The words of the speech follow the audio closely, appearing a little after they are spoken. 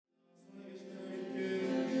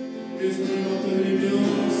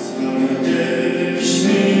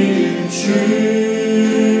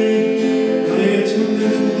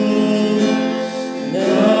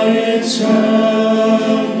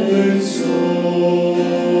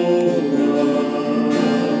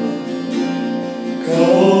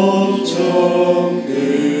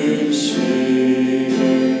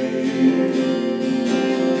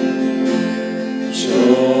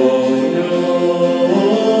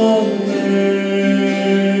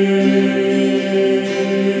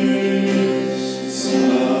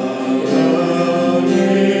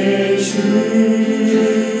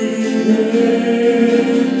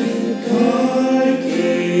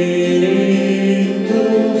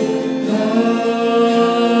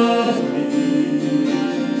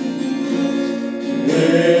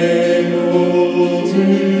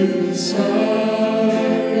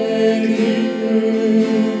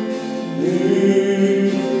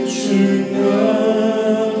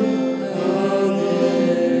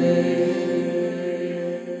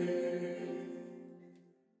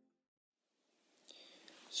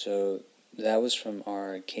So that was from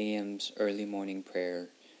our KM's early morning prayer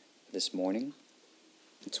this morning.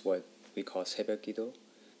 It's what we call 새벽 기도,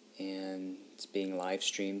 and it's being live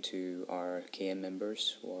streamed to our KM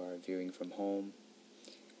members who are viewing from home.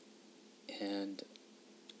 And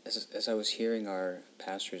as I was hearing our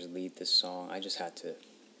pastors lead this song, I just had to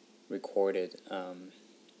record it,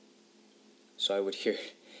 so I would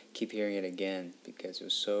keep hearing it again because it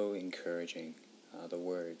was so encouraging. The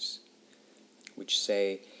words, which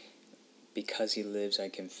say, "Because he lives, I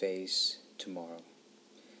can face tomorrow.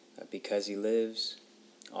 Because he lives,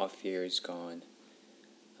 all fear is gone.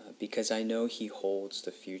 Because I know he holds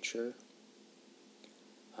the future.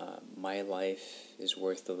 My life is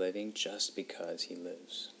worth the living just because he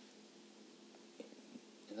lives."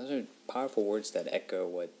 And those are powerful words that echo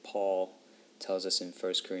what Paul tells us in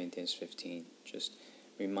 1 Corinthians 15, just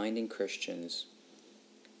reminding Christians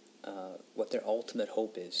what their ultimate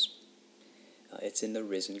hope is. It's in the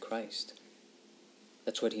risen Christ.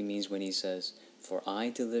 That's what he means when he says, "For I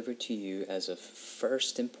delivered to you as of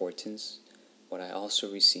first importance what I also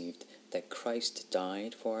received, that Christ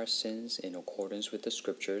died for our sins in accordance with the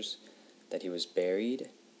Scriptures, that he was buried,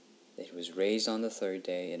 that he was raised on the third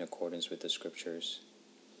day in accordance with the Scriptures,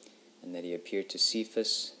 and that he appeared to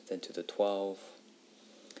Cephas, then to the 12.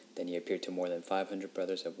 Then he appeared to more than 500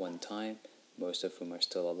 brothers at one time, most of whom are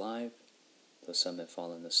still alive, though some have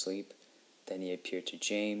fallen asleep. Then he appeared to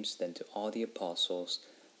James, then to all the apostles.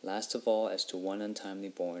 Last of all, as to one untimely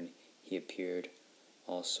born, he appeared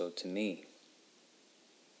also to me."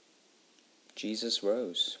 Jesus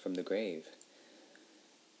rose from the grave.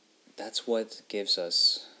 That's what gives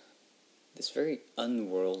us this very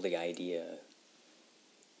unworldly idea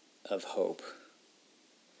of hope.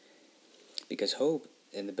 Because hope,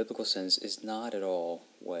 in the biblical sense, is not at all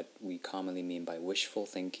what we commonly mean by wishful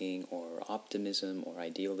thinking or optimism or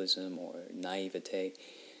idealism or naivete.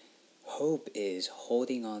 Hope is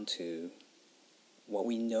holding on to what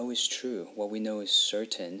we know is true, what we know is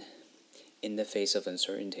certain in the face of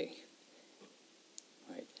uncertainty.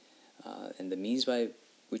 Right? And the means by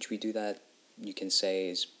which we do that, you can say,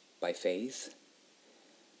 is by faith.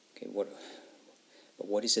 Okay, but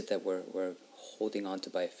what is it that we're holding on to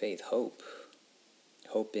by faith? Hope.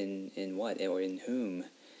 Hope in what? Or in whom?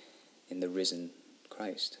 In the risen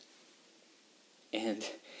Christ. And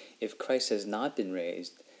if Christ has not been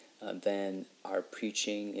raised, then our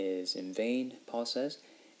preaching is in vain, Paul says,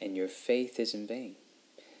 and your faith is in vain.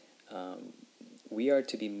 We are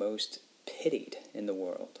to be most pitied in the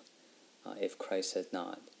world if Christ has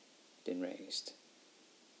not been raised.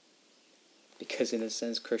 Because in a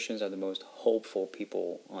sense, Christians are the most hopeful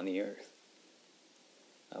people on the earth.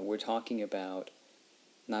 We're talking about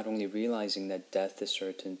not only realizing that death is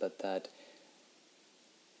certain, but that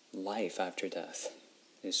life after death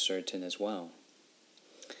is certain as well.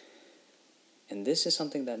 And this is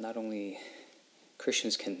something that not only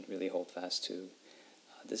Christians can really hold fast to.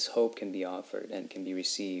 This hope can be offered and can be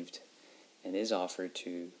received and is offered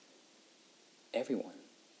to everyone.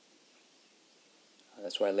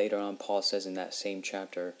 That's why later on Paul says in that same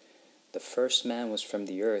chapter, "The first man was from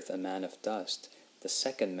the earth, a man of dust. The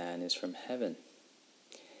second man is from heaven.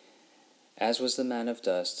 As was the man of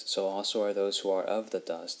dust, so also are those who are of the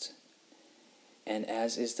dust. And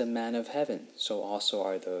as is the man of heaven, so also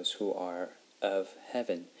are those who are of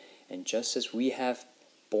heaven. And just as we have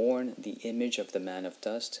borne the image of the man of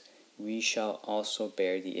dust, we shall also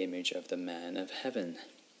bear the image of the man of heaven."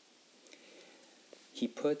 He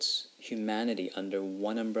puts humanity under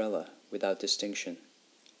one umbrella without distinction.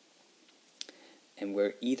 And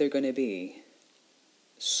we're either going to be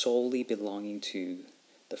solely belonging to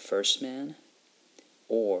the first man,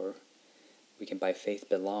 or we can by faith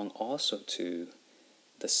belong also to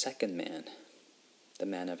the second man, the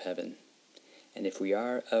man of heaven. And if we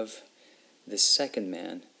are of this second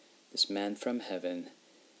man, this man from heaven,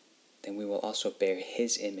 then we will also bear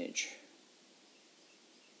his image.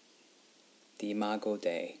 The Imago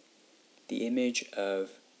Dei, the image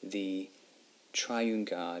of the triune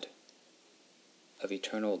God, of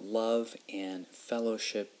eternal love and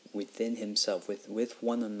fellowship within himself, with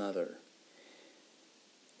one another,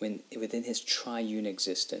 within his triune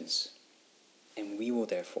existence. And we will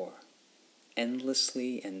therefore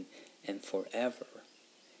endlessly and forever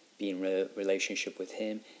be in relationship with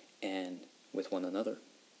him and with one another.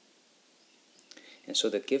 And so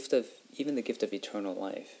the gift of eternal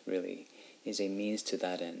life really is a means to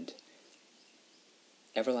that end.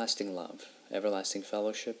 Everlasting love, everlasting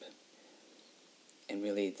fellowship, and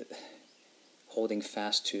really holding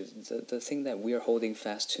fast to the thing that we are holding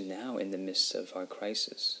fast to now in the midst of our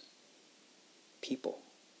crisis. People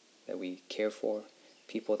that we care for,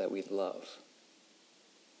 people that we love,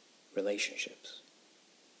 relationships.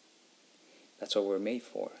 That's what we're made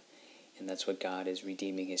for, and that's what God is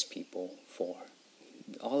redeeming his people for.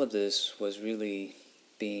 All of this was really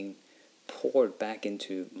being poured back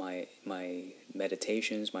into my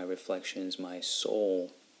meditations, my reflections, my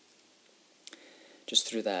soul, just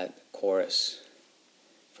through that chorus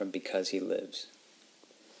from Because He Lives.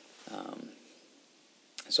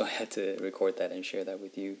 So I had to record that and share that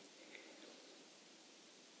with you.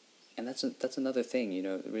 And that's another thing,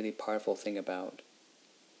 the really powerful thing about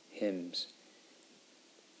hymns.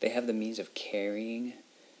 They have the means of carrying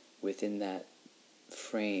within that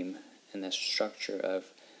frame and that structure of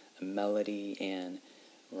a melody and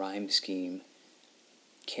rhyme scheme,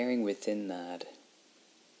 carrying within that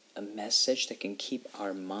a message that can keep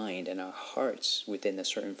our mind and our hearts within a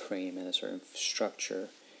certain frame and a certain structure,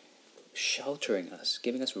 sheltering us,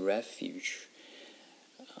 giving us refuge,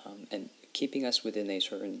 and keeping us within a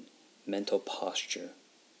certain mental posture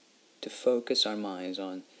to focus our minds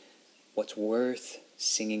on what's worth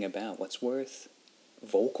singing about, what's worth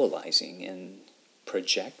vocalizing and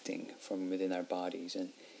projecting from within our bodies,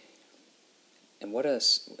 and what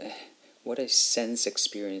a sense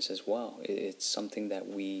experience as well. It's something that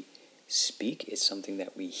we speak, it's something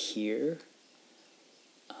that we hear.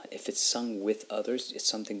 If it's sung with others, it's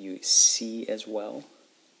something you see as well.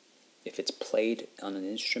 If it's played on an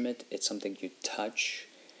instrument, it's something you touch.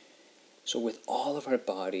 So with all of our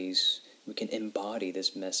bodies, we can embody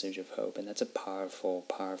this message of hope, and that's a powerful,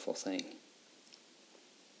 powerful thing.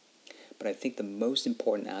 But I think the most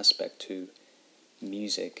important aspect to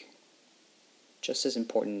music, just as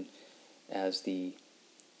important as the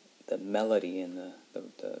melody and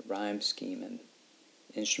the rhyme scheme and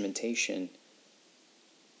instrumentation,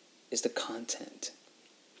 is the content.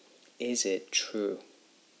 Is it true?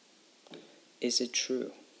 Is it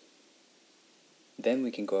true? Then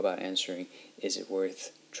we can go about answering, is it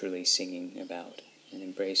worth truly singing about and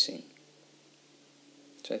embracing?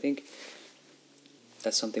 So I think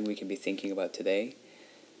that's something we can be thinking about today.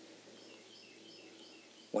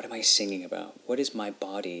 What am I singing about? What is my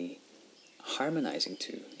body harmonizing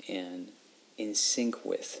to and in sync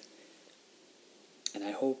with? And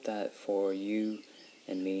I hope that for you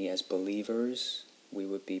and me as believers, we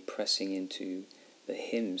would be pressing into the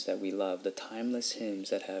hymns that we love, the timeless hymns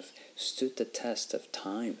that have stood the test of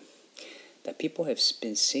time, that people have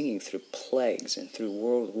been singing through plagues and through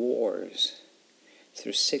world wars,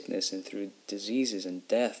 through sickness and through diseases and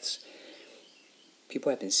deaths. People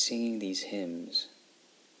have been singing these hymns,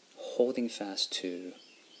 holding fast to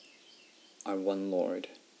our one Lord,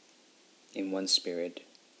 in one Spirit,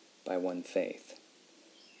 by one faith.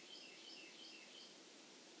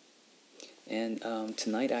 And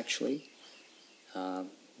tonight, actually,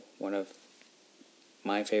 one of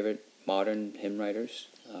my favorite modern hymn writers,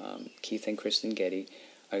 Keith and Kristen Getty,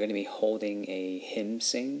 are going to be holding a hymn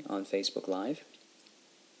sing on Facebook Live.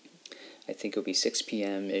 I think it'll be 6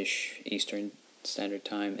 p.m.-ish Eastern Standard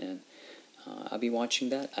Time, and I'll be watching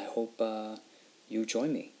that. I hope you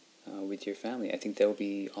join me with your family. I think they'll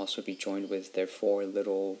also be joined with their 4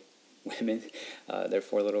 little women, their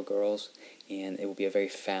 4 little girls, and it will be a very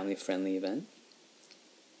family-friendly event.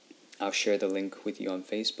 I'll share the link with you on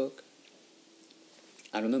Facebook.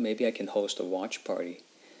 I don't know, maybe I can host a watch party.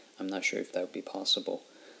 I'm not sure if that would be possible,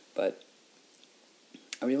 but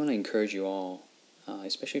I really want to encourage you all,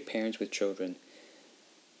 especially parents with children,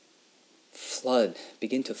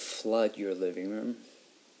 begin to flood your living room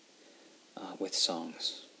with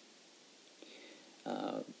songs,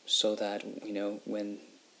 so that, when,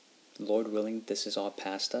 Lord willing, this is all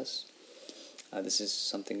past us, this is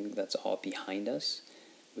something that's all behind us,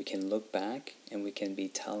 we can look back and we can be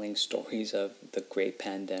telling stories of the great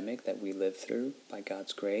pandemic that we lived through by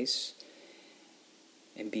God's grace,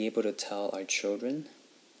 and be able to tell our children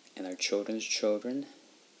and our children's children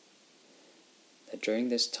that during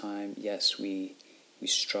this time, yes, we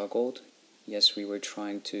struggled. Yes, we were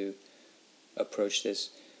trying to approach this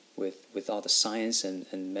with all the science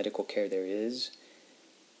and medical care there is,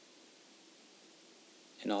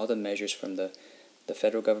 and all the measures from the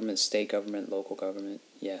federal government, state government, local government,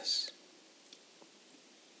 yes.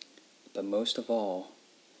 But most of all,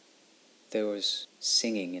 there was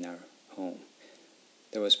singing in our home.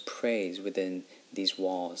 There was praise within these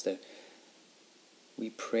walls. That we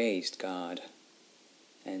praised God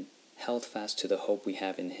and held fast to the hope we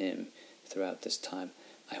have in Him throughout this time.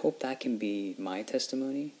 I hope that can be my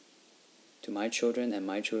testimony to my children and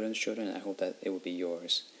my children's children, and I hope that it will be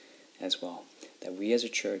yours as well. That we as a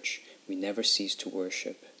church, we never cease to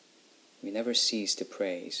worship. We never cease to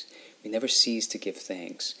praise. We never cease to give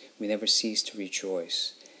thanks. We never cease to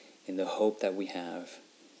rejoice in the hope that we have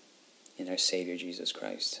in our Savior Jesus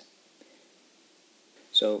Christ.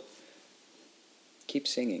 So, keep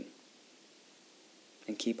singing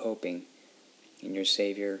and keep hoping in your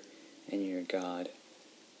Savior and in your God.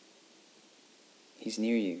 He's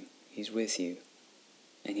near you. He's with you.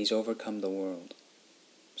 And He's overcome the world.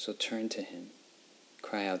 So turn to Him,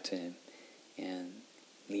 cry out to Him, and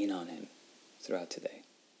lean on Him throughout today.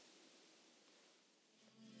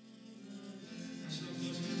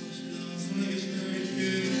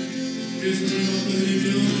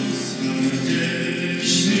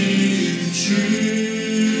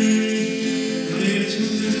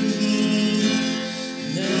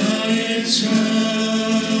 나의